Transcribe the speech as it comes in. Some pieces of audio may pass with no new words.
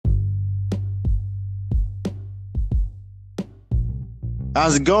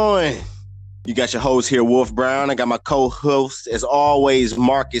How's it going? You got your host here, Wolf Brown. I got my co-host, as always,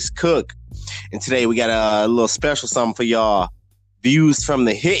 Marcus Cook. And today we got a little special something for y'all. Views from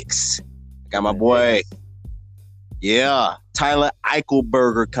the Hicks. I got my boy, Tyler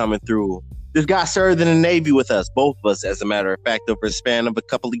Eichelberger coming through. This guy served in the Navy with us, both of us, as a matter of fact, over a span of a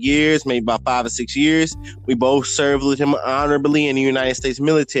couple of years, maybe about 5 or 6 years. We both served with him honorably in the United States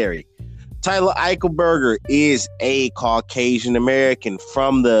military. Tyler Eichelberger is a Caucasian American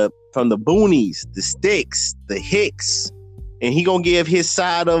from the boonies, the sticks, the Hicks, and he gonna give his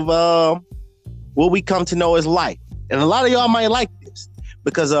side of what we come to know as life. And a lot of y'all might like this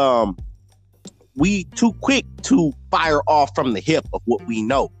because we too quick to fire off from the hip of what we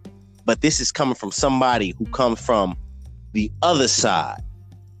know, but this is coming from somebody who comes from the other side.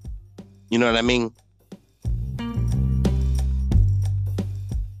 You know what I mean?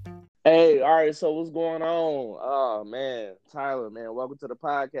 Hey, all right, so what's going on? Oh, man, Tyler, man, welcome to the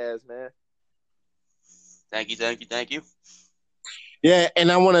podcast, man. Thank you. Yeah,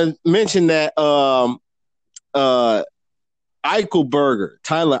 and I want to mention that Eichelberger,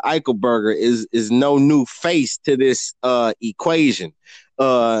 Tyler Eichelberger is no new face to this equation.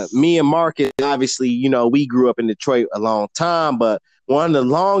 Me and Marcus, obviously, we grew up in Detroit a long time, but one of the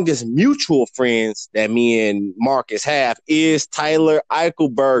longest mutual friends that me and Marcus have is Tyler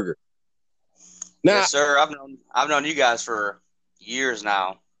Eichelberger. Now, yes, sir. I've known you guys for years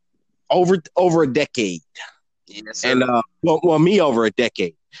now. Over a decade. Yes, sir. And well, me over a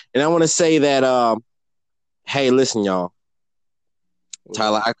decade. And I want to say that hey, listen, y'all.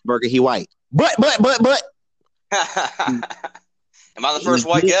 Tyler Eichelberger, he white. But Am I the first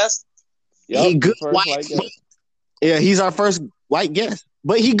white guest? Yep, he good white. Yeah, he's our first white guest.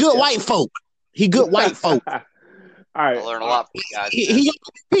 But he good white folk. He good white folk. All right. I learned a lot from you guys.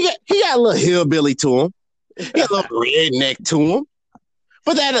 He got a little hillbilly to him. He got a little redneck to him.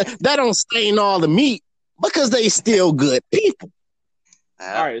 But that don't stain all the meat because they still good people.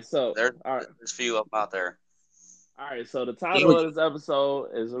 All right, so there's a few of them out there. All right, so the title of this episode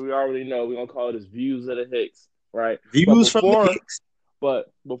is, we already know, we're going to call it Views of the Hicks, right? Views from the Hicks. But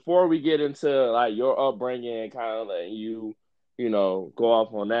before we get into like your upbringing and kind of letting you go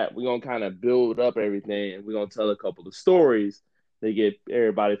off on that, we're going to kind of build up everything, and we're going to tell a couple of stories to get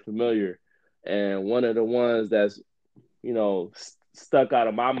everybody familiar. And one of the ones that's, stuck out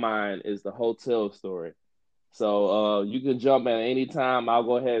of my mind is the hotel story. So you can jump at any time. I'll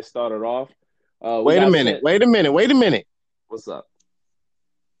go ahead and start it off. Wait a minute. What's up?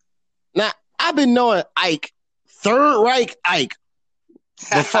 Now, I've been knowing Ike, Third Reich Ike,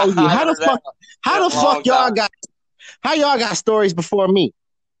 before you. How the fuck y'all got stories before me?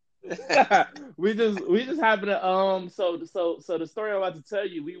 we just happened to so the story I'm about to tell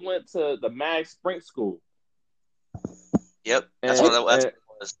you, we went to the Mag Sprint School. Yep, that's what it was.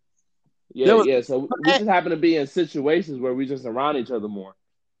 Yeah. So we just happen to be in situations where we just around each other more,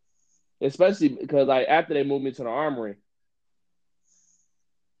 especially because like after they moved me to the Armory.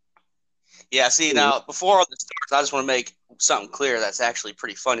 Yeah. See, now before all this starts, I just want to make something clear that's actually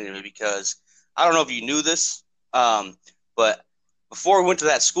pretty funny to me because I don't know if you knew this, but before we went to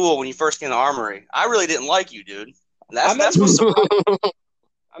that school, when you first came to the Armory, I really didn't like you, dude. That's what's surprising.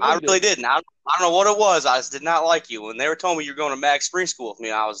 I really didn't. I don't know what it was. I just did not like you. When they were telling me you're going to Mag Spring School with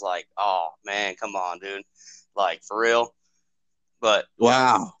me, I was like, oh, man, come on, dude. Like, for real. But,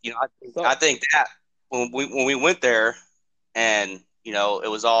 wow. I think that when we went there and,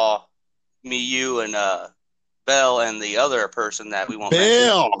 it was all me, you, and Bell and the other person that we won't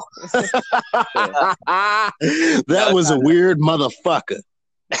Bell. That was a weird motherfucker.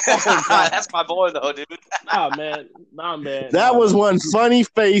 That's my boy, though, dude. Nah, man. That was one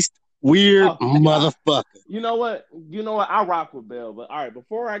funny-faced, weird motherfucker. You know what? I rock with Bell. But, all right,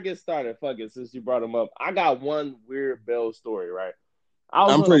 before I get started, fuck it, since you brought him up, I got one weird Bell story, right?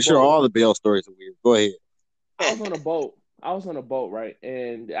 I'm pretty sure all the Bell stories are weird. Go ahead. I was on a boat, right?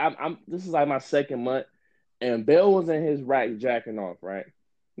 And this is like my second month, and Bell was in his rack jacking off, right?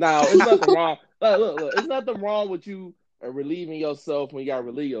 Now, it's nothing wrong. Look, it's nothing wrong with you relieving yourself when you gotta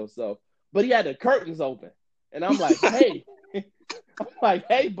relieve yourself. But he had the curtains open. And I'm like, hey,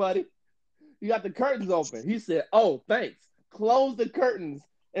 buddy, you got the curtains open. He said, oh, thanks. Closed the curtains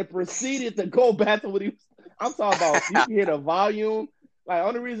and proceeded to go back to what he was. I'm talking about, you can hear the volume. Like,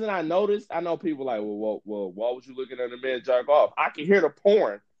 only reason I noticed, I know people like, well, why was you looking at the man jerk off? I can hear the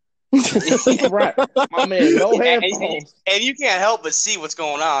porn. Right. My man, no headphones. And you can't help but see what's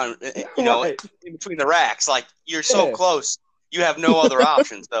going on, right. In between the racks. Like, you're so close. You have no other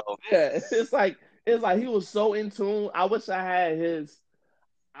options, though. Yeah, it's like he was so in tune. I wish I had his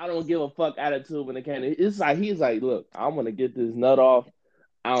I don't give a fuck attitude when it came to it's like he's like, look, I'm gonna get this nut off.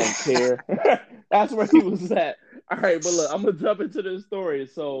 I don't care. That's where he was at. All right, but look, I'm gonna jump into this story.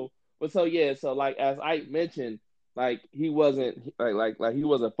 So like as I mentioned, like he wasn't like he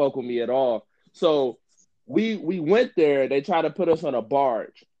wasn't fucking with me at all. So we went there. They tried to put us on a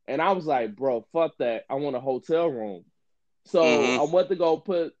barge, and I was like, bro, fuck that. I want a hotel room. So I Mm-hmm. went to go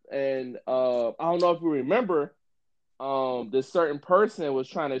put, and I don't know if you remember, this certain person was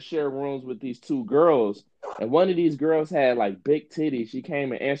trying to share rooms with these two girls, and one of these girls had like big titties. She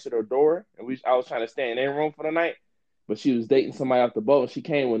came and answered her door, and I was trying to stay in their room for the night, but she was dating somebody off the boat, and she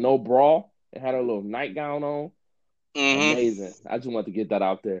came with no bra and had her little nightgown on. Mm-hmm. Amazing. I just want to get that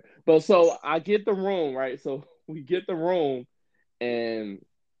out there. But so I get the room, right? So we get the room, and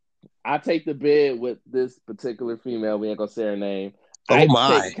I take the bed with this particular female. We ain't gonna say her name. Oh I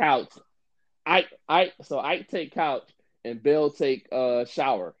my. take couch. I take couch and Bill take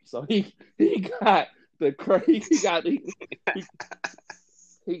shower. So he got the crazy he,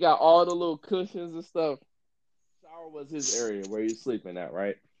 he got all the little cushions and stuff. Shower was his area where he's sleeping at,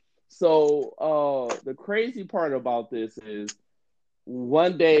 right? So the crazy part about this is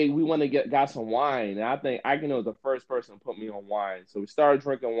one day we went to got some wine, and I think Ike was the first person to put me on wine. So we started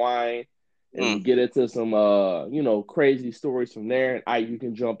drinking wine, and we Mm. get into some crazy stories from there. And Ike, you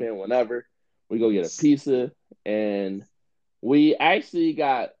can jump in whenever. We go get a pizza, and we actually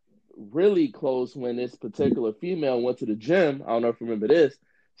got really close when this particular female went to the gym. I don't know if you remember this.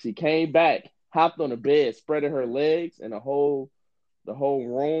 She came back, hopped on the bed, spreaded her legs, and the whole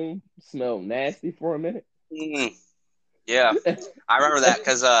room smelled nasty for a minute. Mm. Yeah, I remember that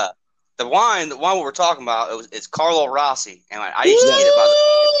because the wine we were talking about, it's Carlo Rossi, and I used to get it by the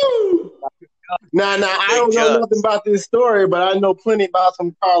Woo! Now, I big don't know jug. nothing about this story, but I know plenty about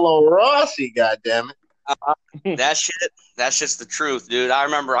some Carlo Rossi. God damn it! That shit's the truth, dude. I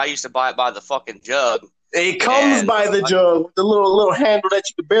remember I used to buy it by the fucking jug, It comes and by the jug with the little handle that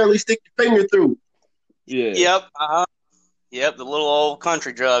you can barely stick your finger through. Yeah. yep, yep, the little old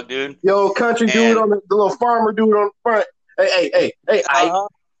country jug, dude, Yo, country dude and on the little farmer dude on the front. Hey, I uh,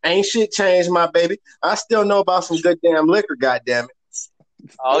 ain't shit changed, my baby. I still know about some good damn liquor. God damn it!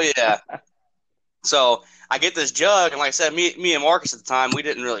 oh yeah. So I get this jug, and like I said, me and Marcus at the time, we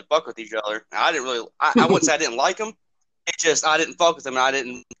didn't really fuck with each other. I didn't really, I wouldn't say I didn't like him. It just I didn't fuck with him, and I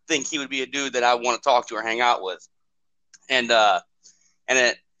didn't think he would be a dude that I want to talk to or hang out with. And and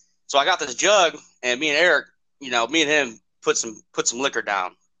it, so I got this jug, and me and Eric, me and him put some liquor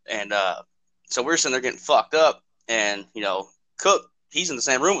down, and so we're sitting there getting fucked up, and Cook, he's in the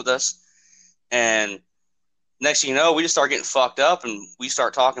same room with us, and next thing you know, we just start getting fucked up, and we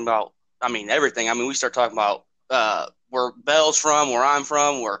start talking about, I mean, everything. I mean, we start talking about where Bell's from, where I'm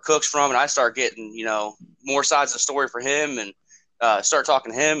from, where Cook's from, and I start getting, more sides of the story for him, and start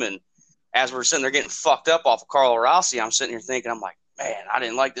talking to him. And as we're sitting there getting fucked up off of Carlo Rossi, I'm sitting here thinking, I'm like, man, I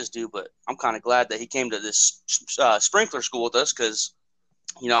didn't like this dude, but I'm kind of glad that he came to this sprinkler school with us because,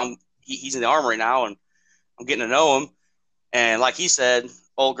 he's in the armory now, and I'm getting to know him. And like he said,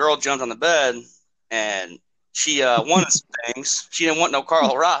 old girl jumped on the bed, and she wanted some things. She didn't want no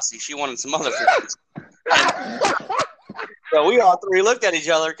Carlo Rossi. She wanted some other things. So we all three looked at each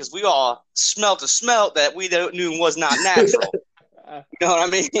other because we all smelt a smell that we knew was not natural. You know what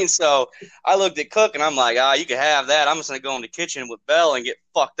I mean? So I looked at Cook, and I'm like, you can have that. I'm just going to go in the kitchen with Bell and get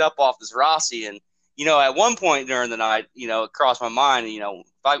fucked up off this Rossi. And, at one point during the night, it crossed my mind,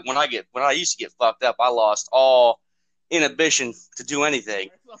 when I used to get fucked up, I lost all inhibition to do anything.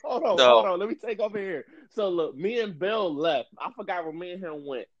 So hold on. Let me take over here. So look, me and Bill left. I forgot where me and him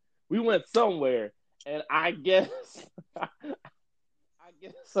went. We went somewhere, and I guess,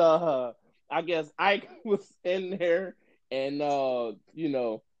 I guess Ike was in there, and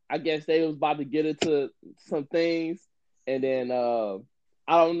I guess they was about to get into some things, and then I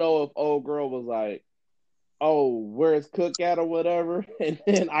don't know if old girl was like, "Oh, where's Cook at?" or whatever, and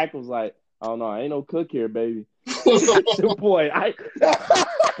then Ike was like, "Oh no, ain't no Cook here, baby." Your boy,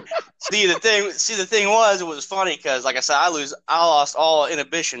 See the thing was, it was funny because, like I said, I lost all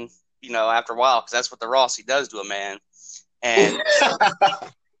inhibition, after a while, because that's what the Rossi does to a man. And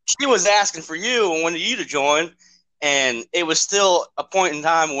she was asking for you and wanted you to join, and it was still a point in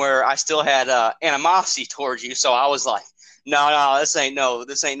time where I still had animosity towards you. So I was like, no, this ain't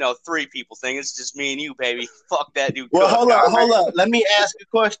no three people thing. It's just me and you, baby. Fuck that dude. Well, Cook. hold up. Let me ask you a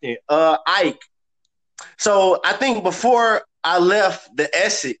question, Ike. So I think before I left the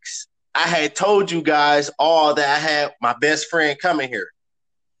Essex, I had told you guys all that I had my best friend coming here.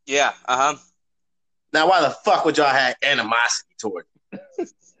 Yeah. Now, why the fuck would y'all have animosity toward me?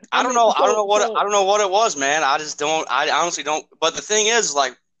 I don't know what it was, man. I just don't. I honestly don't. But the thing is,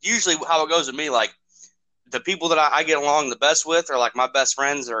 like, usually how it goes with me, like, the people that I get along the best with are like my best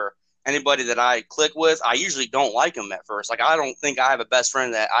friends or anybody that I click with. I usually don't like them at first. Like I don't think I have a best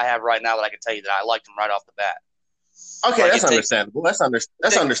friend that I have right now that I can tell you that I liked them right off the bat. Okay, Like that's understandable. That's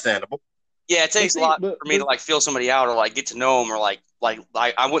understandable. Yeah, it takes a lot for me to like feel somebody out or like get to know them or like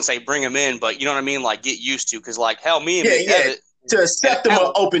I wouldn't say bring them in, but you know what I mean, like get used to because like hell, me and McDevitt, to accept them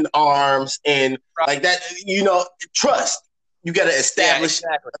with open arms and like that, trust. You got to establish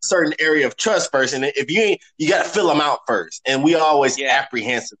a certain area of trust first, and if you ain't, you got to fill them out first. And we always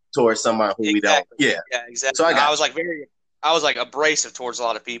apprehensive towards somebody who we don't. Yeah, exactly. So I was like abrasive towards a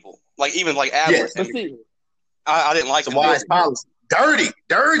lot of people, like even like Adler. I didn't like the wise policy. Dirty.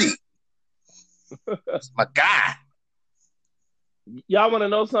 That's my guy. Y'all want to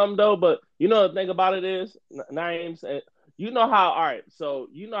know something though? But you know the thing about it is, names. You know how? All right. So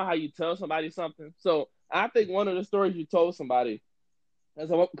you know how you tell somebody something. So I think one of the stories you told somebody, because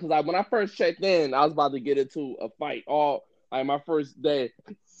when I first checked in, I was about to get into a fight all like my first day.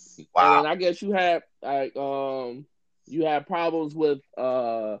 Wow. And I guess you had problems with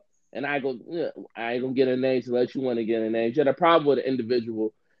and I ain't gonna get a name to let you want to get a name. You had a problem with an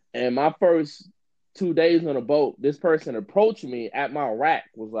individual, and my first 2 days on a boat, this person approached me at my rack,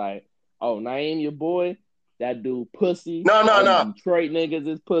 was like, "Oh, Naeem, your boy, that dude pussy. No. Detroit niggas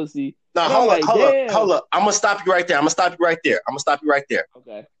is pussy." No, hold up. I'm gonna stop you right there.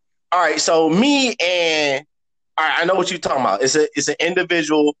 Okay. All right. So me and I know what you're talking about. It's an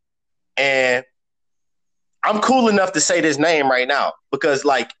individual, and I'm cool enough to say this name right now because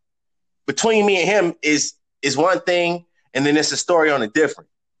like between me and him is one thing, and then it's a story on a different.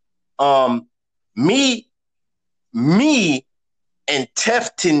 Me and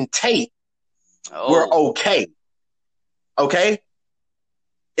Tefton Tate were okay. Okay?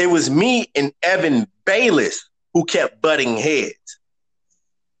 It was me and Evan Bayless who kept butting heads.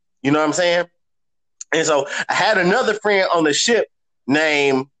 You know what I'm saying? And so I had another friend on the ship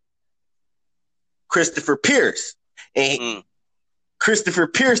named Christopher Pierce. And Christopher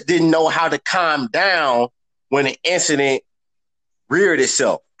Pierce didn't know how to calm down when an incident reared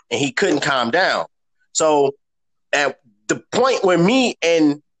itself, and he couldn't calm down. So at the point where me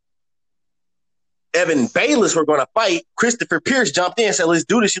and Evan Bayless were going to fight, Christopher Pierce jumped in and said, "Let's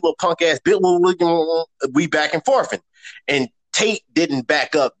do this, you little punk ass bitch." We back and forth. And Tate didn't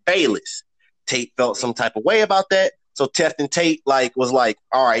back up Bayless. Tate felt some type of way about that. So Tefton Tate was like,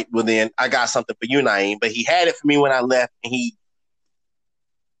 "All right, well then I got something for you, Naeem." But he had it for me when I left, and he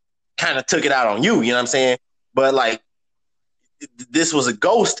kind of took it out on you. You know what I'm saying? But like, this was a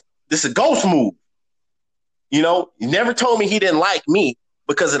ghost. This is a ghost move. You know, he never told me he didn't like me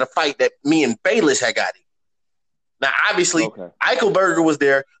because of the fight that me and Bayless had got in. Now, obviously, Eichelberger was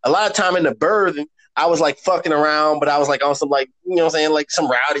there. A lot of time in the berth, I was like fucking around, but I was like on some like, you know what I'm saying, like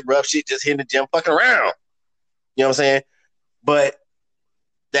some rowdy rough shit, just hitting the gym, fucking around. You know what I'm saying? But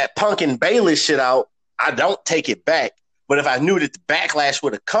that Punk and Bayless shit out, I don't take it back. But if I knew that the backlash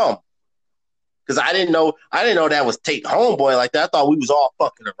would have come, because I didn't know that was Tate homeboy like that. I thought we was all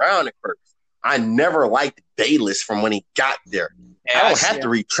fucking around at first. I never liked Bayless from when he got there. Yeah, I don't have to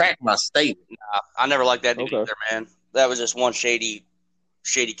retract my statement. Nah, I never liked that dude either, man. That was just one shady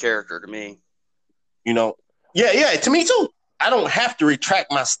character to me. You know? Yeah, to me too. I don't have to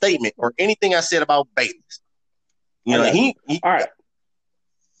retract my statement or anything I said about Bayless. You know, he all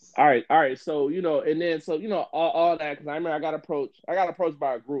right. So, you know, and then all that, because I remember I got approached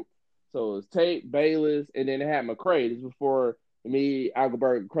by a group. So it was Tate, Bayless, and then they had McCray. This was before me,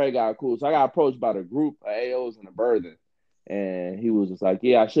 Alberberg, and Craig got cool. So I got approached by the group of AOs and the Burden. And he was just like,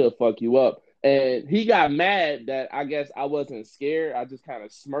 "Yeah, I should fuck you up." And he got mad that I guess I wasn't scared. I just kind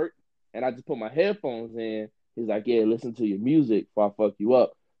of smirked and I just put my headphones in. He's like, "Yeah, listen to your music before I fuck you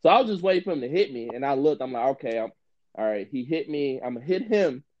up." So I was just waiting for him to hit me. And I looked, I'm like, okay, all right, he hit me. I'm going to hit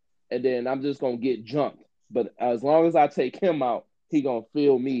him. And then I'm just going to get jumped. But as long as I take him out, he going to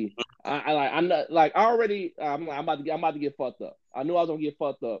feel me. I'm about to get fucked up. I knew I was going to get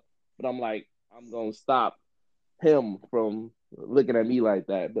fucked up. But I'm like, I'm going to stop him from looking at me like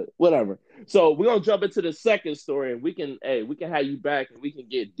that, but whatever. So we're gonna jump into the second story, and we can have you back, and we can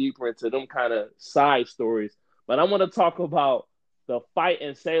get deeper into them kind of side stories. But I want to talk about the fight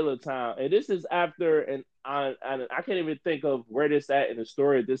in Sailor Town, and this is after, and I can't even think of where this at in the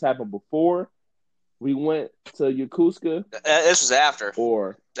story. If this happened before we went to Yokosuka. This was after.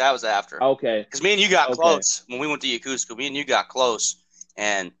 Or that was after. Okay, because me and you got close when we went to Yokosuka. Me and you got close,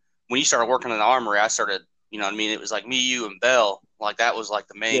 and when you started working in the armory, I started. You know what I mean? It was like me, you, and Bell. Like, that was like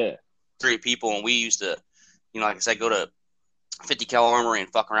the main three people. And we used to, you know, like I said, go to 50 Cal Armory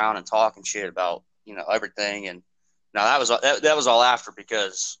and fuck around and talk and shit about, you know, everything. And now that was all after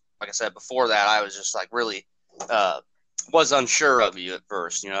because like I said before that, I was just like really was unsure of you at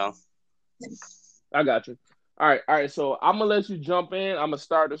first, you know. I got you. All right. So I'm gonna let you jump in. I'm gonna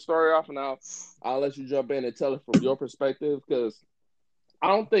start the story off, and I'll let you jump in and tell it from your perspective because I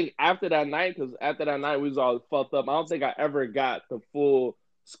don't think after that night, we was all fucked up. I don't think I ever got the full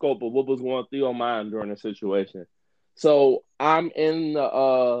scope of what was going through your mind during the situation. So I'm in the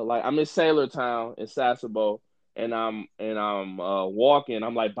I'm in Sailor Town in Sasebo, and I'm walking.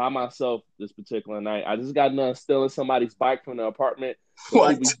 I'm like by myself this particular night. I just got done stealing somebody's bike from the apartment. But What?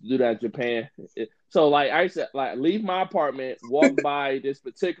 people used to do that in Japan. So like I said, like leave my apartment, walk by this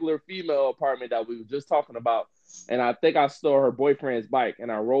particular female apartment that we were just talking about, and I think I stole her boyfriend's bike,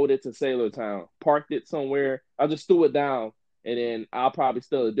 and I rode it to Sailor Town, parked it somewhere. I just threw it down, and then I'll probably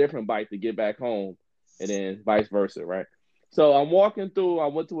steal a different bike to get back home, and then vice versa, right? So I'm walking through. I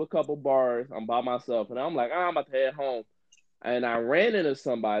went to a couple bars. I'm by myself, and I'm like, I'm about to head home, and I ran into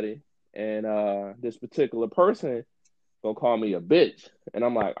somebody, and this particular person gonna call me a bitch, and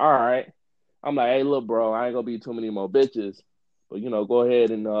I'm like, all right. I'm like, hey, look, bro, I ain't gonna be too many more bitches, but go ahead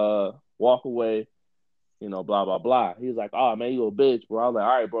and walk away, blah blah blah. He's like, oh man, you a bitch, bro. I was like,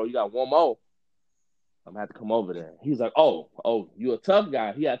 all right, bro, you got one more. I'm gonna have to come over there. He's like, oh, you a tough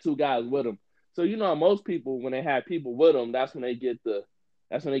guy. He had two guys with him. So most people when they have people with them, that's when they get the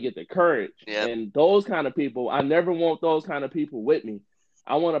courage. Yeah. And those kind of people, I never want those kind of people with me.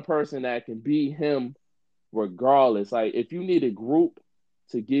 I want a person that can be him regardless. Like if you need a group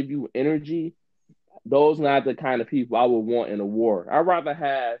to give you energy, those not the kind of people I would want in a war. I'd rather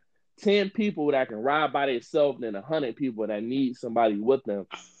have 10 people that can ride by themselves than 100 people that need somebody with them.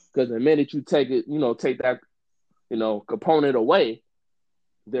 Because the minute you take that, component away,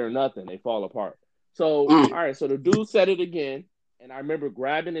 they're nothing. They fall apart. So, all right. So the dude said it again. And I remember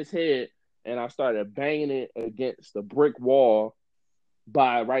grabbing his head and I started banging it against the brick wall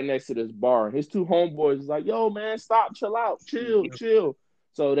by right next to this bar. And his two homeboys was like, yo, man, stop, chill out, chill.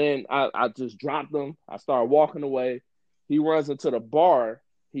 So then I just dropped him. I started walking away. He runs into the bar.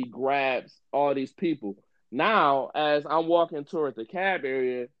 He grabs all these people. Now, as I'm walking toward the cab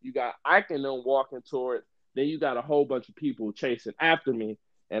area, you got Ike and them walking toward. Then you got a whole bunch of people chasing after me.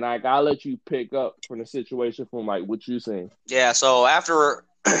 And I'll let you pick up from the situation from like what you saying. Yeah. So after,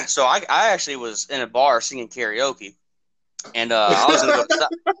 so I actually was in a bar singing karaoke, and I was gonna go to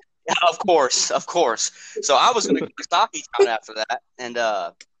of course. So I was gonna go to Stocky Town after that, and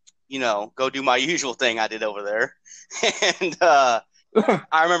go do my usual thing I did over there. And I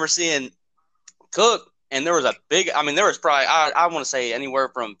remember seeing Cook, and there was there was probably I want to say anywhere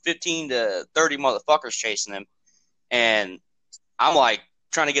from 15 to 30 motherfuckers chasing him, and I'm like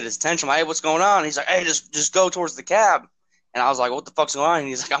trying to get his attention. I'm like, hey, what's going on? And he's like, hey, just go towards the cab. And I was like, what the fuck's going on? And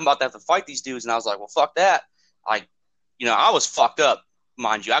he's like, I'm about to have to fight these dudes. And I was like, well, fuck that. Like, I was fucked up,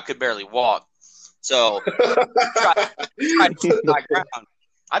 mind you. I could barely walk. So I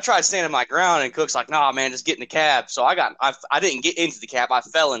tried standing my ground, and Cook's like, nah, man, just get in the cab. So I didn't get into the cab. I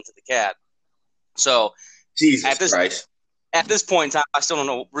fell into the cab. So Jesus Christ. At this point in time, I still don't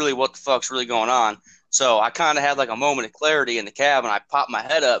know really what the fuck's really going on. So I kind of had like a moment of clarity in the cab, and I popped my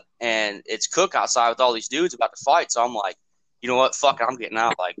head up, and it's Cook outside with all these dudes about to fight. So I'm like, you know what? Fuck it, I'm getting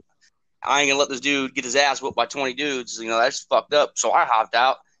out. Like, I ain't going to let this dude get his ass whooped by 20 dudes. That's fucked up. So I hopped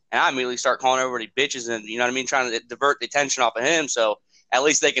out, and I immediately start calling everybody bitches and, you know what I mean, trying to divert the attention off of him. So at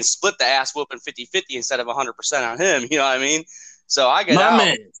least they can split the ass whooping 50-50 instead of 100% on him. You know what I mean? So I get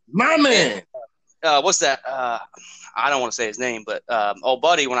out. My man. What's that? I don't want to say his name, but old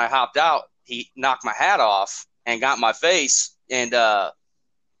buddy, when I hopped out, he knocked my hat off and got in my face. And,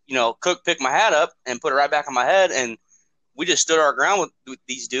 Cook picked my hat up and put it right back on my head. And we just stood our ground with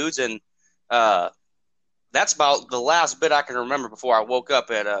these dudes. And that's about the last bit I can remember before I woke up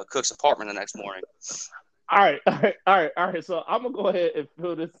at Cook's apartment the next morning. All right. So I'm gonna go ahead and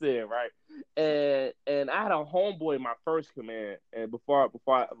fill this in, right? And I had a homeboy in my first command, and before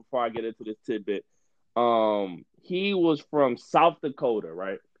I get into this tidbit, he was from South Dakota,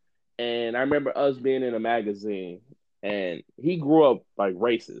 right? And I remember us being in a magazine, and he grew up like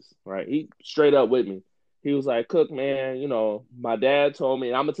racist, right? He straight up with me. He was like, Cook, man, my dad told me,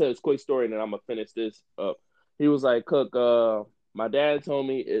 and I'm gonna tell this quick story, and then I'm gonna finish this up. He was like, Cook, my dad told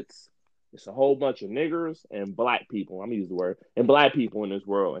me it's a whole bunch of niggers and black people. I'm gonna use the word and black people in this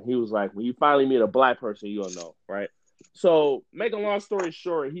world. And he was like, when you finally meet a black person, you'll know, right? So, make a long story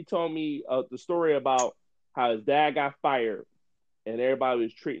short, he told me the story about how his dad got fired, and everybody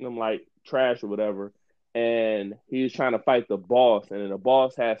was treating him like trash or whatever. And he was trying to fight the boss, and then the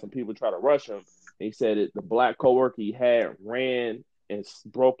boss had some people try to rush him. And he said that the black coworker he had ran and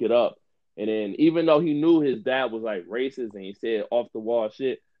broke it up. And then even though he knew his dad was like racist and he said off the wall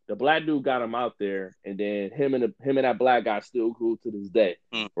shit, The black dude got him out there, and then him and that black guy still cool to this day,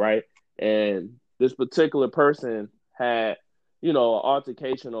 right? And this particular person had, an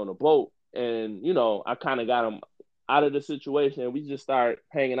altercation on the boat, and I kind of got him out of the situation. And we just started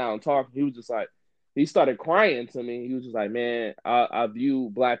hanging out and talking. He was just like, he started crying to me. He was just like, man, I view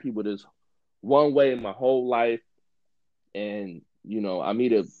black people this one way in my whole life, and I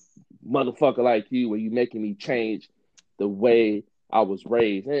meet a motherfucker like you where you making me change the way I was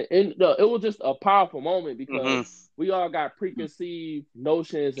raised. And it was just a powerful moment because we all got preconceived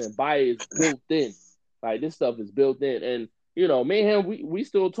notions and bias built in. Like, this stuff is built in. And, me and him, we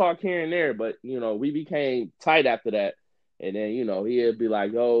still talk here and there, but, we became tight after that. And then, he'd be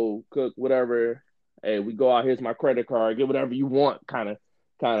like, yo, cook, whatever. Hey, we go out, here's my credit card, get whatever you want, kind of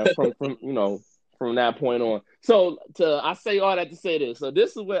from that point on. So I say all that to say this. So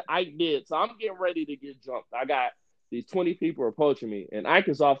this is what Ike did. So I'm getting ready to get jumped. I got these 20 people approaching me, and Ike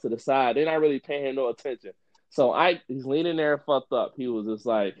is off to the side. They're not really paying him no attention. So Ike, he's leaning there fucked up. He was just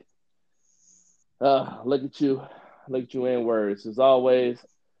like, look at you in words. As always,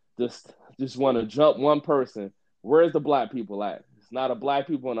 just want to jump one person. Where's the black people at? It's not a black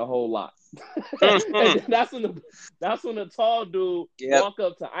people in a whole lot. And that's when the tall dude walked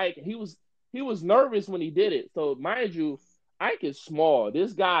up to Ike. He was nervous when he did it. So mind you, Ike is small.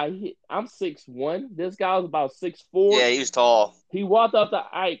 This guy, I'm 6'1". This guy was about 6'4". Yeah, he was tall. He walked up to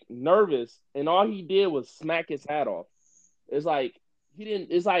Ike nervous, and all he did was smack his hat off. It's like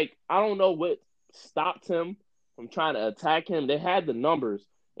I don't know what stopped him from trying to attack him. They had the numbers,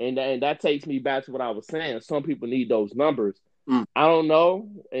 and that takes me back to what I was saying. Some people need those numbers. I don't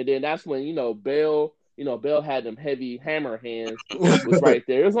know. And then that's when, Bell had them heavy hammer hands was right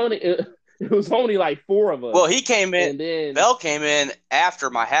there. It was only like four of us. Well, he came in. And then Bell came in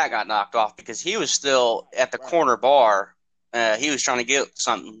after my hat got knocked off because he was still at the corner bar. He was trying to get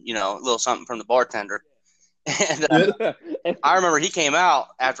something, a little something from the bartender. And I remember he came out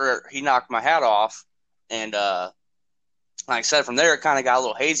after he knocked my hat off. And like I said, from there, it kind of got a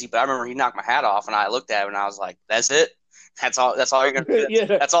little hazy. But I remember he knocked my hat off, and I looked at him, and I was like, that's it? That's all you're going to do? Yeah.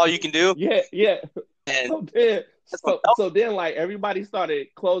 That's all you can do? Yeah. And so then, like, everybody started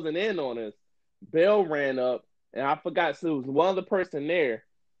closing in on us. Bell ran up, and I forgot, so it was one other person there.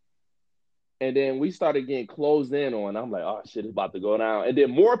 And then we started getting closed in on. I'm like, oh, shit, it's about to go down. And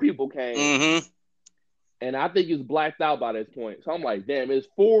then more people came. And I think he was blacked out by this point. So I'm like, damn, it's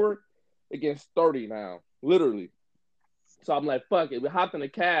 4 against 30 now, literally. So I'm like, fuck it. We hopped in the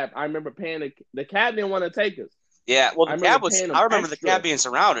cab. I remember paying the cab didn't want to take us. Yeah, well, I remember the cab being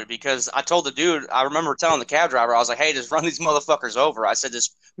surrounded because I told the dude, I remember telling the cab driver, I was like, hey, just run these motherfuckers over. I said,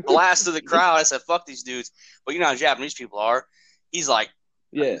 just blast to the crowd. I said, fuck these dudes. But you know how Japanese people are. He's like,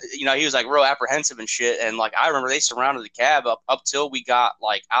 he was like real apprehensive and shit. And like, I remember they surrounded the cab up till we got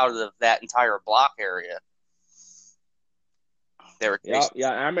like out of that entire block area. They were crazy. Yeah,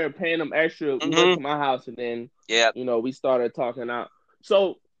 I remember paying them extra. We went to my house and then, we started talking out.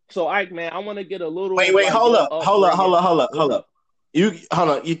 So Ike, man, I want to get a little. Wait, hold up. You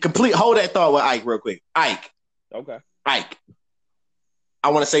hold that thought with Ike real quick. Ike. Okay. Ike. I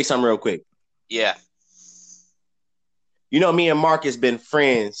want to say something real quick. Yeah. Me and Marcus been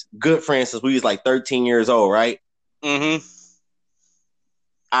good friends since we was like 13 years old, right? I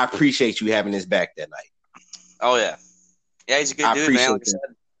appreciate you having his back that night. Oh yeah. Yeah, he's a good dude, man. Like I said,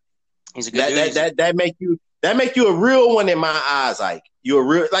 he's a good dude. That make you a real one in my eyes, Ike. You a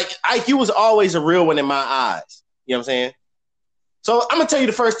real Ike. You was always a real one in my eyes. You know what I'm saying? So I'm gonna tell you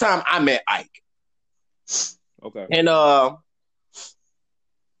the first time I met Ike. Okay. And I'm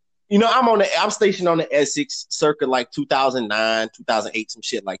stationed on the Essex circa like 2009, 2008, some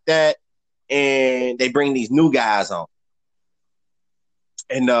shit like that. And they bring these new guys on.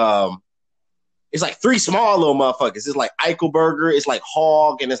 And it's like 3 small little motherfuckers. It's like Eichelberger, it's like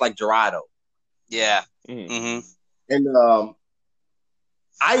Hogg, and it's like Gerardo. Yeah. And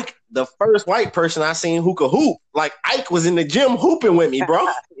Ike, the first white person I seen who could hoop, like Ike was in the gym hooping with me, bro.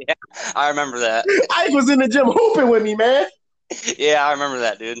 Yeah, I remember that. Ike was in the gym hooping with me, man. Yeah, I remember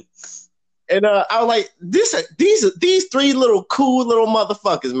that, dude. And I was like, these 3 little cool little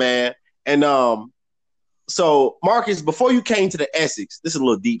motherfuckers, man. And so Marcus, before you came to the Essex, this is a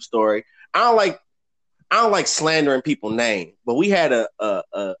little deep story. I don't like slandering people's names, but we had a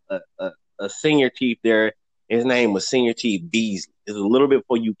senior chief there. His name was Senior Chief Beasley. It was a little bit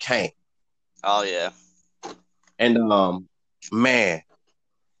before you came. Oh yeah. And man,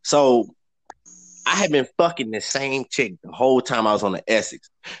 so I had been fucking the same chick the whole time I was on the Essex,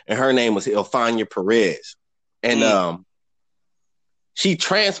 and her name was Elfania Perez, and she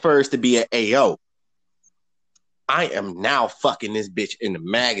transfers to be an AO. I am now fucking this bitch in the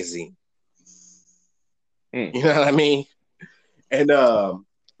magazine. Mm. You know what I mean? And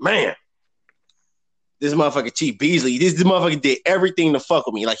man, this motherfucker Chief Beasley, this motherfucker did everything to fuck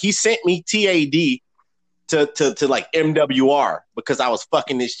with me. Like he sent me TAD to like MWR because I was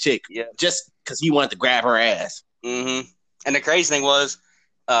fucking this chick just because he wanted to grab her ass. Mm-hmm. And the crazy thing was,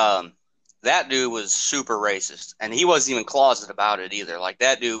 that dude was super racist, and he wasn't even closeted about it either. Like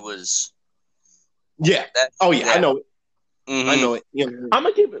that dude was. Yeah. I know it. Mm-hmm. I know it. Yeah. I'm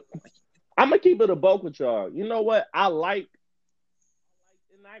gonna keep it a buck with y'all. You know what? And I ain't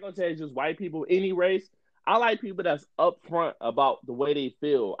gonna tell you just white people, any race. I like people that's upfront about the way they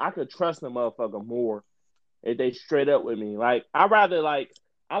feel. I could trust the motherfucker more if they straight up with me. Like I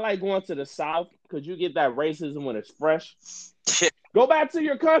like going to the South because you get that racism when it's fresh. Go back to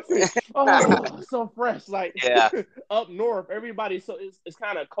your country. Oh, so fresh. Like up north, everybody. So it's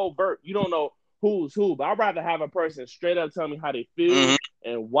kind of covert. You don't know who's who. But I'd rather have a person straight up tell me how they feel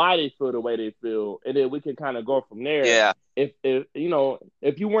and why they feel the way they feel, and then we can kind of go from there. Yeah. If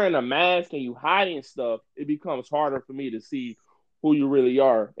you're wearing a mask and you hiding stuff, it becomes harder for me to see who you really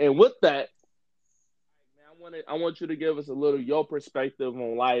are. And with that, I want you to give us a little your perspective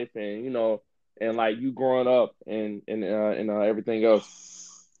on life and and like you growing up and everything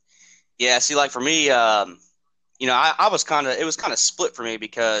else. Yeah, see, like for me, I was it was kind of split for me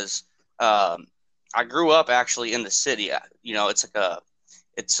because I grew up actually in the city.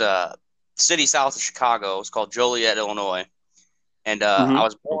 It's a city south of Chicago. It's called Joliet, Illinois, and I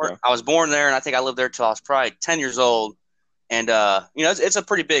was born there, and I think I lived there till I was probably 10 years old. And it's a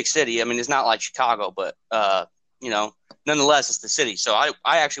pretty big city. I mean, it's not like Chicago, but nonetheless, it's the city. So I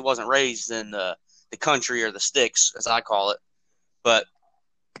actually wasn't raised in the country or the sticks, as I call it. But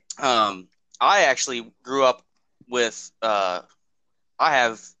I actually grew up with I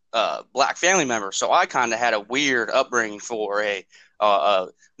have black family members, so I kind of had a weird upbringing for a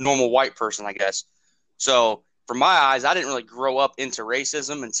normal white person, I guess. So from my eyes, I didn't really grow up into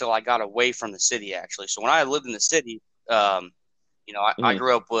racism until I got away from the city, actually. So when I lived in the city, I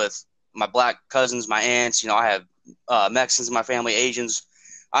grew up with my black cousins, my aunts. I have Mexicans in my family, Asians.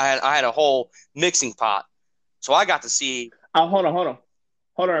 I had a whole mixing pot. So I got to see. Hold on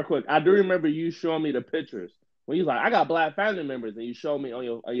real quick. I do remember you showing me the pictures when you was like, I got black family members, and you showed me on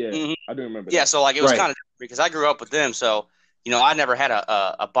your. I do remember. Yeah, so like it was kind of because I grew up with them, so I never had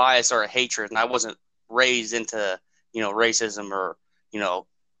a bias or a hatred, and I wasn't raised into racism or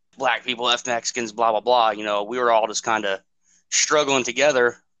black people, F Mexicans, blah blah blah. We were all just kind of struggling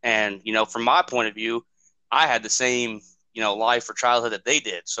together, and from my point of view, I had the same life or childhood that they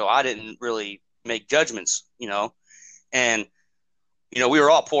did, so I didn't really make judgments, and we were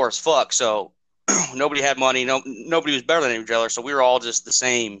all poor as fuck, so nobody had money, nobody was better than each other, so we were all just the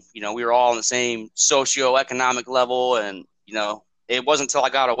same, we were all on the same socioeconomic level, and it wasn't until I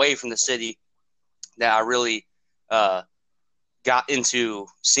got away from the city that I really got into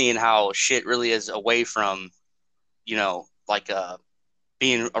seeing how shit really is away from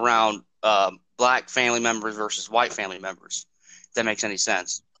being around black family members versus white family members, if that makes any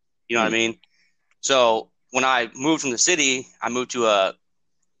sense. You know what I mean? So when I moved from the city, I moved to a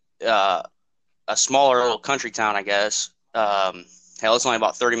smaller little country town, I guess. Hell, it's only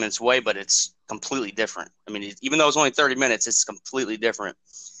about 30 minutes away, but it's completely different. I mean, even though it's only 30 minutes, it's completely different.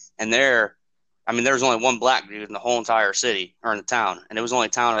 And there was only one black dude in the whole entire city or in the town. And it was only a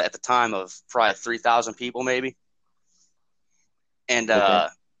town at the time of probably 3,000 people, maybe. And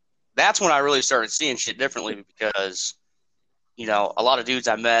that's when I really started seeing shit differently because, a lot of dudes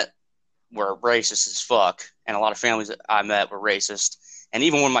I met were racist as fuck. And a lot of families that I met were racist. And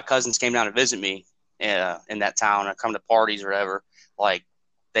even when my cousins came down to visit me in that town or come to parties or whatever, like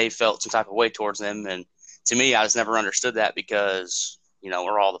they felt some type of way towards them. And to me, I just never understood that because,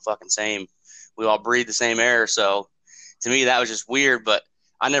 we're all the fucking same. We all breathe the same air. So to me, that was just weird. But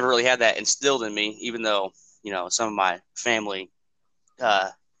I never really had that instilled in me, even though, some of my family,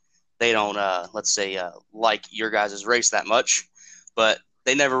 they don't, let's say, like your guys' race that much. But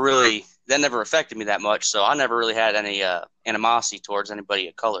that never affected me that much. So I never really had any animosity towards anybody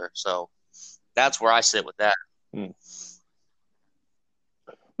of color. So that's where I sit with that.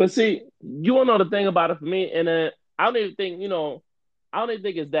 But see, you don't know the thing about it for me, and I don't even think I don't even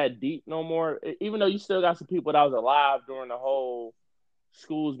think it's that deep no more. Even though you still got some people that was alive during the whole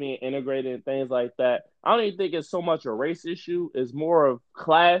schools being integrated and things like that. I don't even think it's so much a race issue. It's more of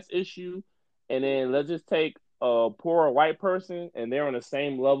class issue. And then let's just take a poor white person and they're on the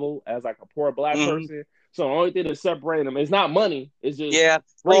same level as like a poor black person. So the only thing that separates them is not money. It's just race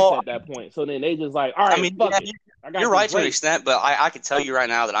well, at that point. So then they just like, all right, fuck it. I got you're right to an race. extent, but I can tell you right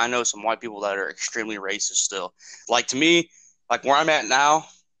now that I know some white people that are extremely racist still. Like to me, like where I'm at now,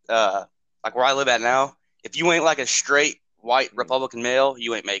 like where I live at now, if you ain't like a straight white Republican male,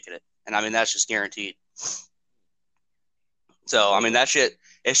 you ain't making it. And I mean that's just guaranteed. So I mean that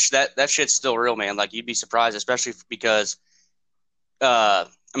shit's still real, man. Like you'd be surprised, especially because I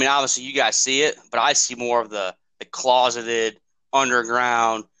mean obviously you guys see it, but I see more of the closeted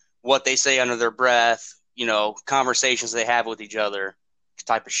underground, what they say under their breath, you know, conversations they have with each other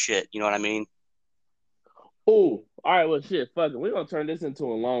type of shit. You know what I mean? Oh, all right. Well, shit, fuck it. We're going to turn this into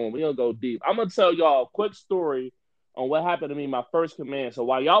a long one. We're going to go deep. I'm going to tell y'all a quick story on what happened to me my first command. So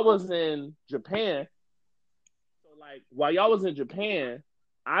while y'all was in Japan,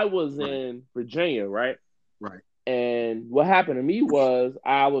 I was in Virginia, right? Right. And what happened to me was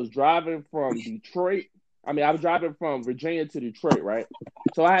I was driving from Detroit. I mean, I was driving from Virginia to Detroit, right?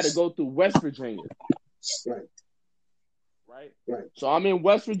 So I had to go through West Virginia. Right. So I'm in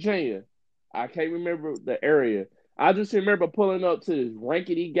West Virginia. I can't remember the area. I just remember pulling up to this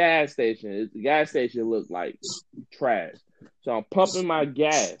rinkety gas station. The gas station looked like trash. So I'm pumping my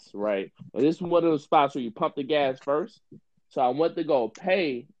gas, right? And this is one of those spots where you pump the gas first. So I went to go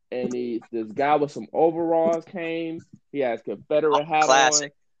pay, and this guy with some overalls came. He has Confederate hat on.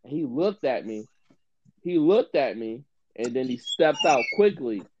 And he looked at me. And then he stepped out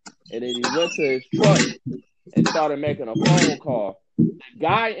quickly. And then he went to his truck and started making a phone call. The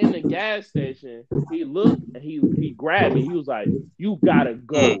guy in the gas station, he looked and he grabbed me. He was like, "You gotta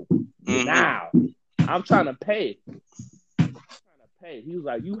go now. I'm trying to pay." He was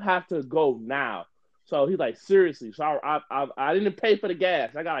like, "You have to go now." So he's like, "Seriously?" So I didn't pay for the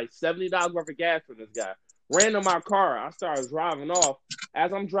gas. I got like $70 worth of gas from this guy. Ran to my car. I started driving off.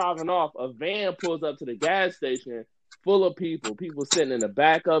 As I'm driving off, a van pulls up to the gas station full of people. People sitting in the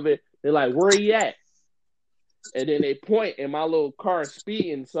back of it. They're like, "Where he at?" And then they point and my little car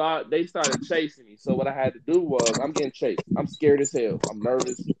speeding. So they started chasing me. So what I had to do was, I'm getting chased. I'm scared as hell. I'm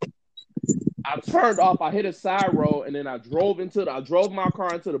nervous. I turned off. I hit a side road, and then I drove my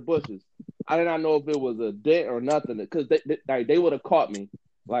car into the bushes. I did not know if it was a dent or nothing, because they would have caught me.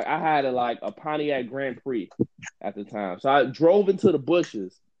 Like I had a Pontiac Grand Prix at the time. So I drove into the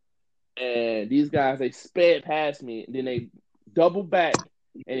bushes, and these guys, they sped past me, and then they doubled back.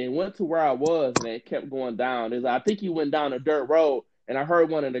 And it went to where I was, and it kept going down. I think he went down a dirt road, and I heard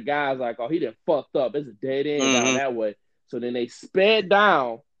one of the guys like, "Oh, he done fucked up. It's a dead end down that way." So then they sped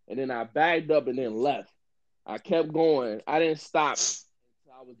down, and then I backed up and then left. I kept going. I didn't stop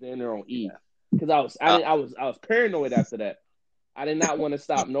until I was in there on E, because I was paranoid after that. I did not want to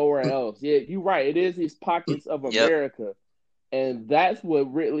stop nowhere else. Yeah, you're right. It is these pockets of America, and that's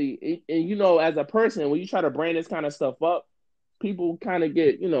what really. And you know, as a person, when you try to bring this kind of stuff up, people kind of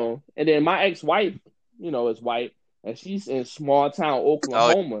get, and then my ex-wife, is white, and she's in small town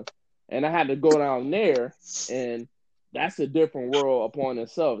Oklahoma, and I had to go down there, and that's a different world upon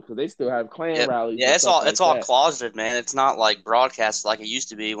itself, because they still have Klan rallies. Yeah, it's all closeted, man. It's not like broadcast like it used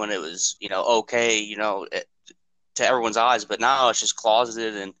to be when it was, okay, to everyone's eyes, but now it's just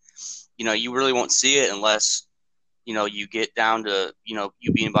closeted, and you really won't see it unless you get down to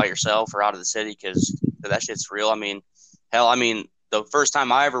you being by yourself or out of the city, because that shit's real. I mean, hell, the first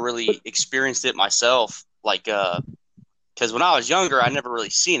time I ever really experienced it myself, like, because when I was younger, I never really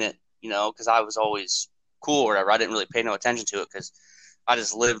seen it, because I was always cool or whatever. I didn't really pay no attention to it because I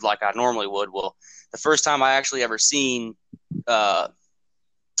just lived like I normally would. Well, the first time I actually ever seen,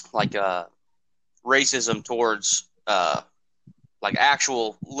 racism towards, like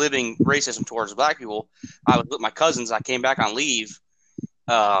actual living racism towards black people, I was with my cousins. I came back on leave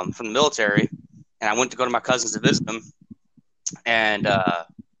from the military, and I went to go to my cousins to visit them. And,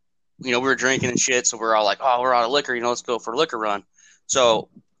 we were drinking and shit, so we're all like, "Oh, we're out of liquor, let's go for a liquor run." So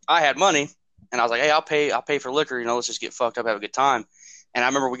I had money, and I was like, "Hey, I'll pay for liquor, let's just get fucked up, have a good time." And I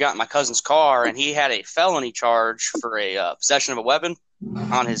remember we got in my cousin's car, and he had a felony charge for a possession of a weapon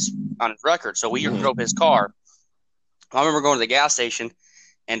on his record. So we drove his car. I remember going to the gas station,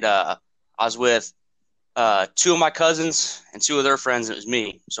 and I was with two of my cousins and two of their friends, and it was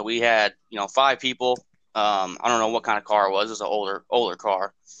me. So we had 5 people. I don't know what kind of car it was. It was an older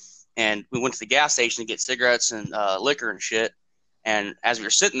car. And we went to the gas station to get cigarettes and liquor and shit. And as we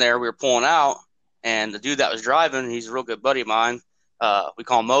were sitting there, we were pulling out, and the dude that was driving, he's a real good buddy of mine. We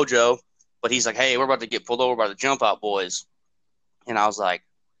call him Mojo, but he's like, "Hey, we're about to get pulled over by the Jump Out Boys." And I was like,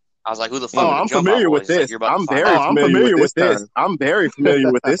 I was like, who the Oh, fuck are the I'm jump out familiar with boys? He's like, this. you're about to I'm find very out. familiar with this term. I'm very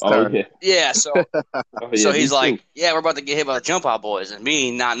familiar with this Oh term. yeah. Yeah, so Oh yeah. so Me he's too. like, yeah, we're about to get hit by the jump out boys. And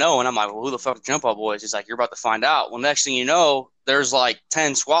me not knowing, I'm like, well, who the fuck are the jump out boys? He's like, you're about to find out. Well, next thing you know, there's like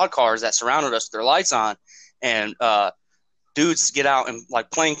 10 squad cars that surrounded us with their lights on. And dudes get out and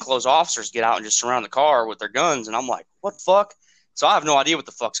like plainclothes officers get out and just surround the car with their guns. And I'm like, what the fuck? So I have no idea what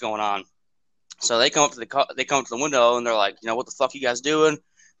the fuck's going on. So they come up to the window and they're like, what the fuck you guys doing?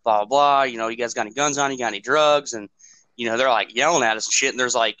 Blah, blah, blah. You guys got any guns on you? Got any drugs? And, they're like yelling at us and shit.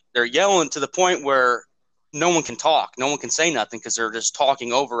 And they're yelling to the point where no one can talk. No one can say nothing because they're just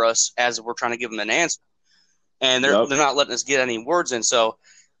talking over us as we're trying to give them an answer. And they're not letting us get any words in. So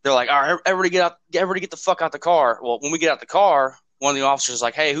they're like, all right, everybody get the fuck out the car. Well, when we get out the car, one of the officers is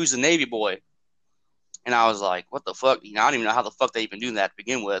like, hey, who's the Navy boy? And I was like, what the fuck? I don't even know how the fuck they even do that to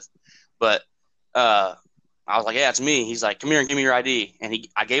begin with. But I was like, yeah, it's me. He's like, come here and give me your ID. And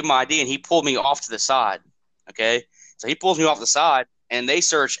I gave him my ID and he pulled me off to the side. Okay. So he pulls me off the side and they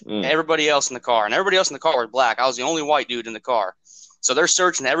search everybody else in the car. And everybody else in the car was black. I was the only white dude in the car. So they're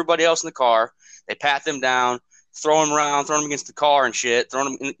searching everybody else in the car. They pat them down, throw them around, throw them against the car and shit,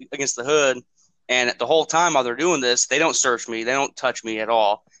 throwing them against the hood. And the whole time while they're doing this, they don't search me. They don't touch me at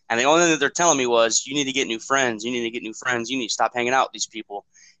all. And the only thing that they're telling me was, you need to get new friends. You need to get new friends. You need to stop hanging out with these people.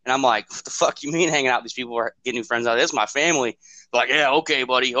 And I'm like, what the fuck you mean hanging out with these people or getting new friends out? This is my family. They're like, yeah, okay,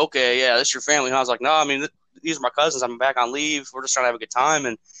 buddy. Okay, yeah, this is your family. And I was like, no, I mean, these are my cousins. I'm back on leave. We're just trying to have a good time.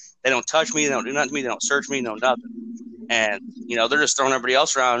 And they don't touch me. They don't do nothing to me. They don't search me. No nothing. And, they're just throwing everybody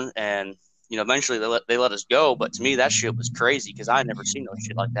else around. And, eventually they let us go. But to me, that shit was crazy because I had never seen no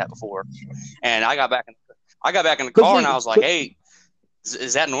shit like that before. And I got back in the car and I was like, hey,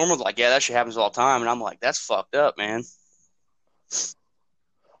 is that normal? Like, yeah, that shit happens all the time. And I'm like, that's fucked up, man.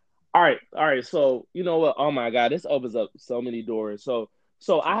 All right. So you know what? Oh my God, this opens up so many doors.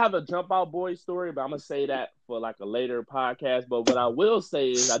 So I have a jump out boy story, but I'm gonna say that for like a later podcast. But what I will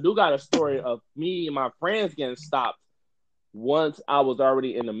say is I do got a story of me and my friends getting stopped once I was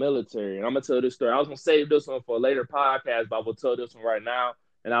already in the military. And I'm gonna tell this story. I was gonna save this one for a later podcast, but I will tell this one right now.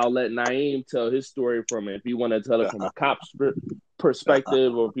 And I'll let Naeem tell his story from it if you want to tell it from a cop's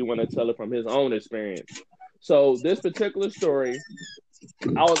perspective or if you want to tell it from his own experience. So this particular story,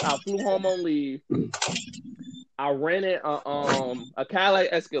 I flew home on leave. I rented a Cadillac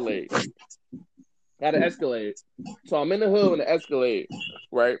Escalade. Had an Escalade. So I'm in the hood with an Escalade,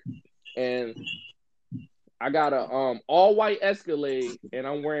 right? And I got a all white Escalade and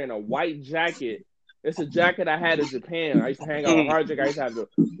I'm wearing a white jacket. It's a jacket I had in Japan. I used to hang out with Hard Jack. I used to have the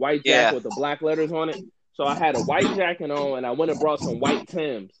white jacket with the black letters on it. So I had a white jacket on and I went and brought some white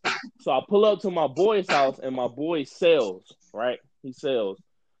Timbs. So I pull up to my boy's house and my boy sells, right? He sells.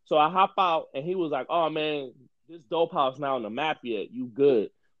 So I hop out and he was like, oh man, this dope house not on the map yet. You good.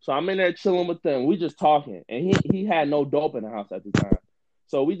 So I'm in there chilling with them. We just talking. And he had no dope in the house at the time.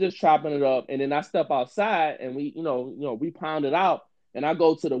 So we just chopping it up. And then I step outside and we, we pound it out and I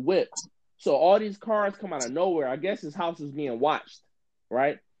go to the whip. So all these cars come out of nowhere. I guess his house is being watched,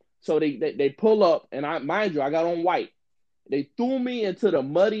 right? So they pull up and mind you, I got on white. They threw me into the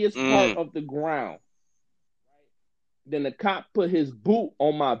muddiest part of the ground. Then the cop put his boot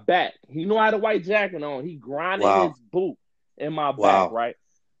on my back. He knew I had a white jacket on. He grinded his boot in my back, right?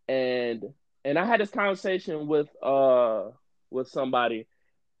 And I had this conversation with somebody.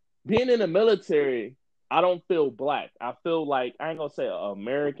 Being in the military, I don't feel black. I feel like, I ain't gonna say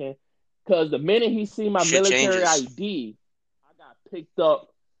American, because the minute he see my military ID,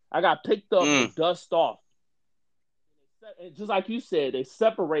 I got picked up and dust off. And just like you said, they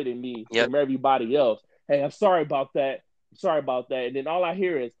separated me from everybody else. Hey, I'm sorry about that. And then all I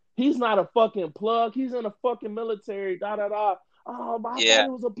hear is, he's not a fucking plug. He's in the fucking military, da-da-da. Oh, I thought it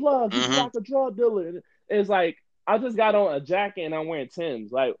was a plug. He's like a drug dealer. And it's like, I just got on a jacket and I'm wearing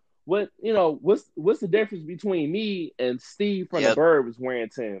Timbs. Like, what's the difference between me and Steve from the Burbs wearing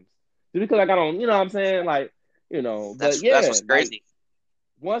Timbs? Just because I got on, you know what I'm saying? Like, that's what's crazy. Like,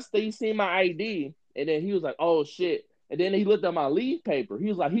 once they see my ID, and then he was like, oh shit. And then he looked at my leave paper. He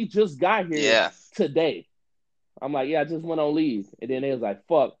was like, he just got here today. I'm like, yeah, I just went on leave. And then they was like,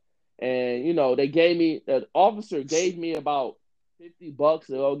 fuck. And, the officer gave me about $50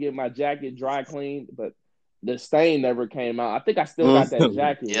 to go get my jacket dry cleaned, but the stain never came out. I think I still got that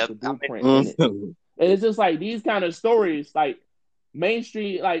jacket with the blueprint in it. And it's just like these kind of stories, like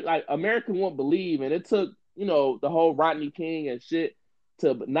mainstream, like American won't believe. And it took, the whole Rodney King and shit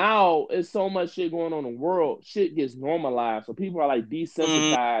but now it's so much shit going on in the world. Shit gets normalized. So people are like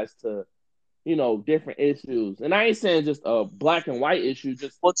desensitized to different issues. And I ain't saying just a black and white issue,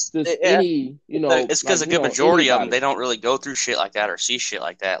 just Well, any, it's because like, a good majority of them, anybody. they don't really go through shit like that or see shit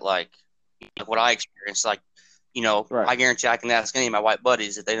like that. Like what I experienced, like, Right. I guarantee I can ask any of my white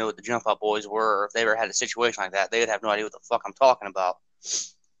buddies if they know what the jump up boys were, or if they ever had a situation like that, they would have no idea what the fuck I'm talking about.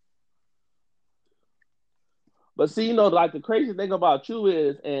 But see, like the crazy thing about you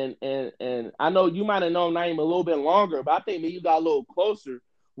is, and I know you might have known Naeem a little bit longer, but I think me you got a little closer.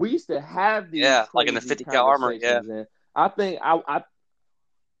 We used to have these Yeah, like in the crazy 50 cal armor. Yeah. conversations, and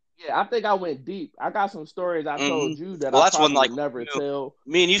I think I went deep. I got some stories I Mm-hmm. told you that Well, I that's when, probably like, would never tell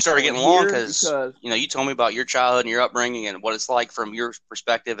me and you started on getting along here because, because you told me about your childhood and your upbringing and what it's like from your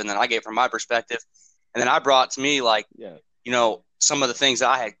perspective, and then I gave from my perspective. And then I brought to me, like, yeah, some of the things that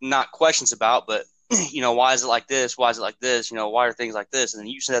I had not questions about, but, why is it like this? Why is it like this? Why are things like this? And then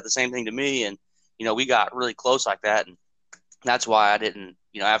you said the same thing to me, and, we got really close like that. And that's why I didn't,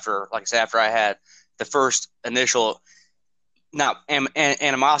 after, like I said, after I had the first initial, not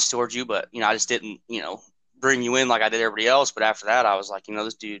animosity towards you, but, I just didn't, bring you in like I did everybody else. But after that, I was like,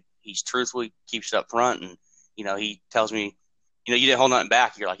 this dude, he's truthful, he keeps it up front. And, he tells me, you didn't hold nothing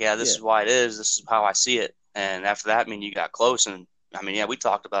back. You're like, yeah, this is why it is. This is how I see it. And after that, you got close. And yeah, we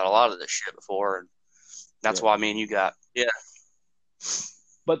talked about a lot of this shit before. And that's why me and you got, yeah.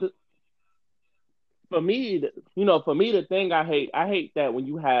 But for me, the thing I hate that when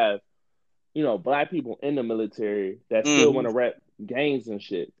you have black people in the military that still Mm-hmm. want to rep gangs and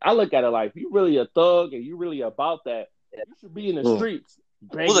shit. I look at it like, if you really a thug and you really about that, you should be in the streets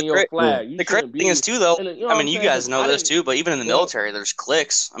Well, banging your flag. You the crazy shouldn't thing is be. too, though. And you know what I'm You saying? guys Because know I this didn't too, but even in the go ahead. military, there's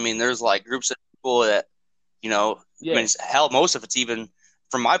cliques. There's like groups of people that, Yeah, hell, most of it's even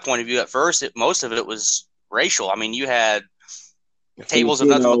from my point of view. At first, most of it was racial. You had tables of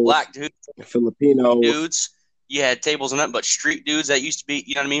nothing but black Filipinos. dudes. You had tables of nothing but street dudes that used to be,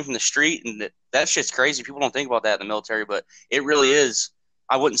 you know what I mean, from the street, and that shit's crazy. People don't think about that in the military, but it really is.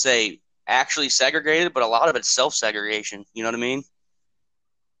 I wouldn't say actually segregated, but a lot of it's self-segregation. You know what I mean?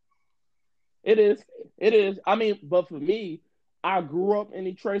 it is. It is. But for me, I grew up in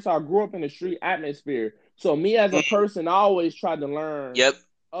Detroit, so I grew up in the street atmosphere. So me as a person, I always tried to learn Yep.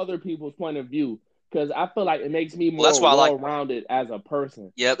 other people's point of view because I feel like it makes me Well, that's more why I like. well-rounded as a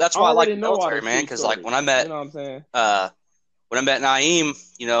person. Yeah, that's I why I like already the know all military, the man. street Because like stories. when I met, You know what I'm saying? when I met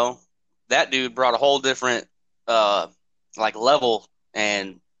Naeem, that dude brought a whole different, like level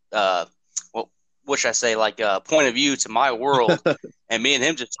and, what should I say, like, point of view to my world. And me and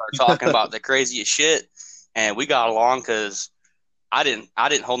him just started talking about the craziest shit, and we got along because I didn't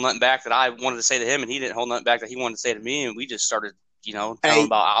hold nothing back that I wanted to say to him, and he didn't hold nothing back that he wanted to say to me, and we just started, telling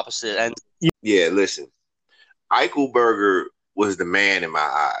about opposite ends. Yeah, listen, Eichelberger was the man in my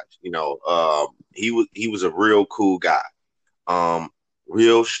eyes. He was a real cool guy.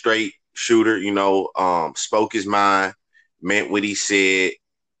 Real straight shooter. Spoke his mind, meant what he said.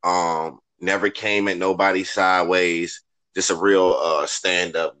 Never came at nobody sideways. Just a real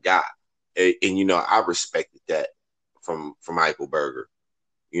stand up guy, and I respected that from Eichelberger.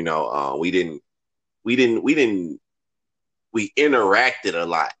 We interacted a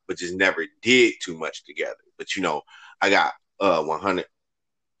lot, but just never did too much together. But I got 100%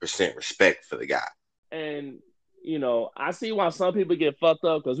 respect for the guy. And I see why some people get fucked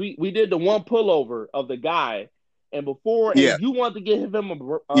up because we did the one pullover of the guy, and Yeah, you want to give him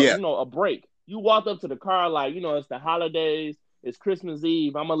yeah. a break. You walked up to the car like, it's the holidays, it's Christmas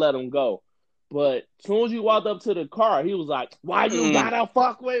Eve, I'm gonna let him go. But as soon as you walked up to the car, he was like, "Why you gotta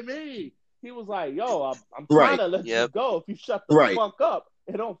fuck with me?" He was like, "Yo, I'm trying Right. to let you Yep. go. If you shut the Right. fuck up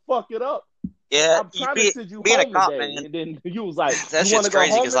and don't fuck it up, Yeah, I'm trying to send you being a home cop, today." man. And then you was like, That "You want shit's to go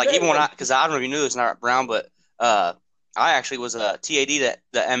crazy home because, like, today?" even when because I don't know if you knew this, not Brown, but I actually was a TAD that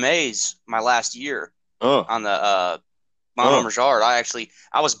the MAs my last year on the Mount Homer's Yard.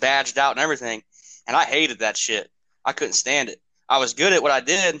 I was badged out and everything, and I hated that shit. I couldn't stand it. I was good at what I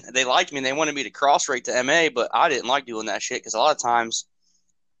did. They liked me, and they wanted me to cross rate to MA, but I didn't like doing that shit because a lot of times,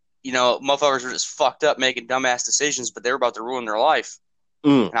 motherfuckers were just fucked up making dumbass decisions, but they were about to ruin their life,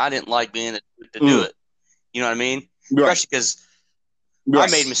 and I didn't like being to do it. You know what I mean? Right. Especially because Right.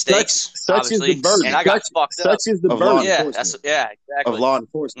 I made mistakes, such obviously, is the burden. and I got fucked up. Such is the Of burden. Yeah, exactly. Of law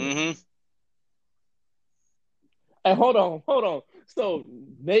enforcement. Mm-hmm. And hold on. So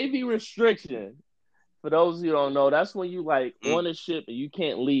Navy restriction, for those who don't know, that's when you like on a ship and you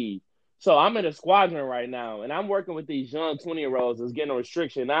can't leave. So I'm in a squadron right now, and I'm working with these young 20-year-olds that's getting a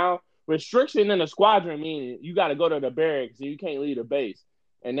restriction. Now, restriction in a squadron meaning you got to go to the barracks and you can't leave the base.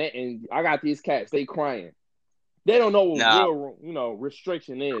 And I got these cats, they crying. They don't know what real,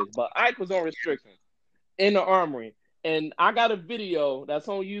 restriction is. But Ike was on restriction in the armory. And I got a video that's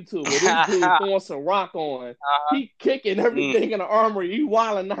on YouTube where this dude throwing some rock on. He kicking everything in the armory. He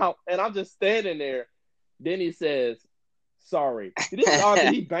wilding out. And I'm just standing there. Then he says, sorry. This is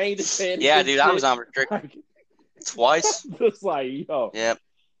after he banged his head. Yeah, dude, I was on restriction twice. Just like, yo. Yep.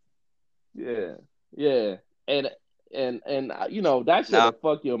 Yeah. And you know, that shit'll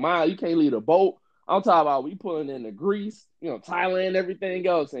fuck your mind. You can't leave the boat. I'm talking about we pulling in the grease, you know, Thailand, everything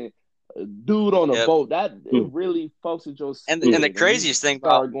else, and a dude on a boat. That it really fucks with your spirit. And the craziest thing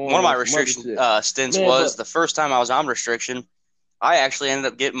about one of my restriction stints was the first time I was on restriction, I actually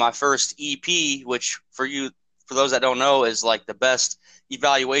ended up getting my first EP, which for those that don't know, is like the best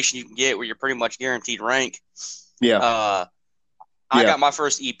evaluation you can get, where you're pretty much guaranteed rank. Yeah. I got my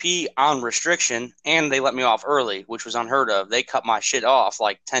first EP on restriction, and they let me off early, which was unheard of. They cut my shit off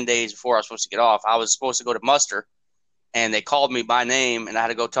like 10 days before I was supposed to get off. I was supposed to go to muster, and they called me by name, and I had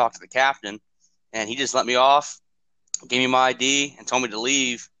to go talk to the captain, and he just let me off, gave me my ID, and told me to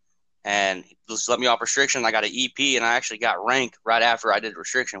leave, and he just let me off restriction. I got an EP, and I actually got rank right after I did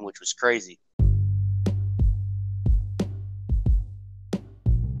restriction, which was crazy.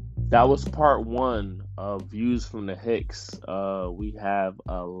 That was part 1 of Views from the Hicks. We have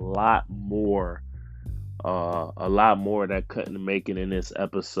a lot more that couldn't make it in this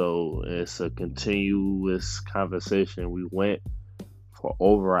episode. It's a continuous conversation. We went for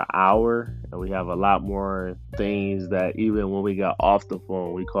over an hour, and we have a lot more things that even when we got off the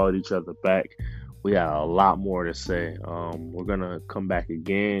phone, we called each other back. We had a lot more to say. We're gonna come back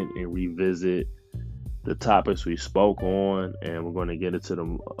again and revisit the topics we spoke on, and we're going to get into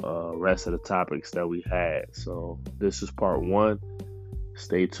the rest of the topics that we had. So this is part 1.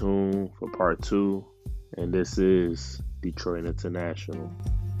 Stay tuned for part 2, and this is Detroit International.